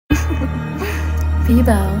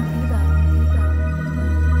Bebo.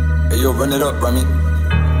 Hey yo, run it up, Remy.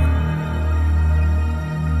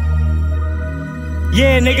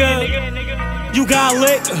 Yeah, nigga, you got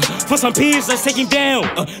lit for some peeps, let's take him down.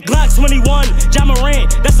 Glock 21, John Morant,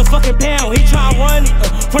 that's a fucking pound. He tryna run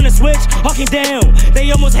from the switch, hawking down. They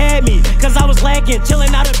almost had me, cause I was lacking,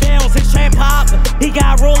 chilling out of bounds. His trap pop, he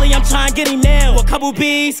got rolling, I'm trying to get him now. A couple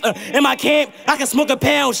B's in my camp, I can smoke a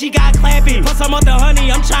pound. She got clappy, plus I'm out the honey,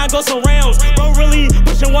 I'm trying to go some rounds. Bro, really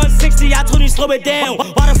pushing 160, I told him slow it down.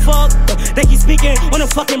 Why the fuck they keep speaking on the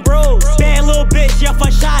fucking bros? Bad little bitch, yeah, for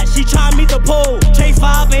shot, she tryna meet the pole.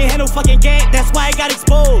 J5 ain't had no fucking gang, that's why it got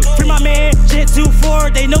exposed. Free my man, shit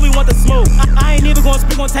 2-4, they know we want the smoke. I ain't even gonna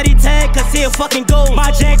speak on Teddy Tag, cause he a fucking gold.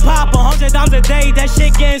 My jack pop, $100 a day, that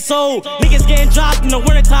shit getting sold. Niggas getting dropped in the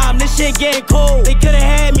wintertime, this shit getting cold. They could've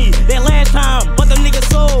had me that last time, but them niggas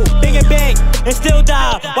sold. Big and back, and still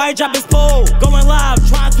die, why you drop his pole? Going live,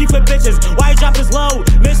 trying to speak for bitches, why you drop his low?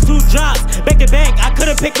 Missed 2 drops, back to back, I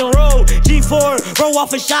could've picked the road. G4, roll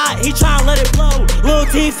off a shot, he tryna let it blow. Lil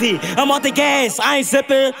Teef, I'm off the gas, I ain't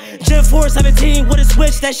zippin'. Gen 417 with a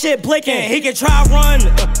switch, that shit blinking. He can try run,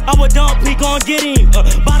 I would dump, he gon' get him.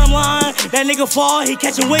 Bottom line, that nigga fall, he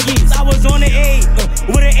catching wiggies. I was on the 8,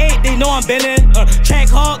 with an 8, they know I'm bending. Track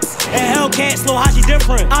Hawks and Hellcat, slow Haji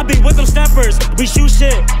different. I be with them steppers, we shoot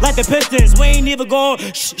shit like the Pistons. We ain't even gon'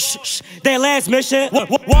 shh, that last mission.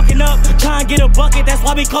 Walking up, trying to get a bucket, that's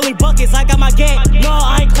why we call him buckets. I got my gang, no,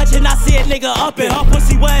 I ain't clutching, I see a nigga up and her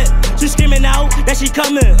pussy wet. She screaming out that she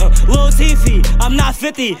coming. Lil Teef, I'm not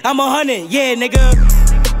 50, I'm 100, yeah, nigga.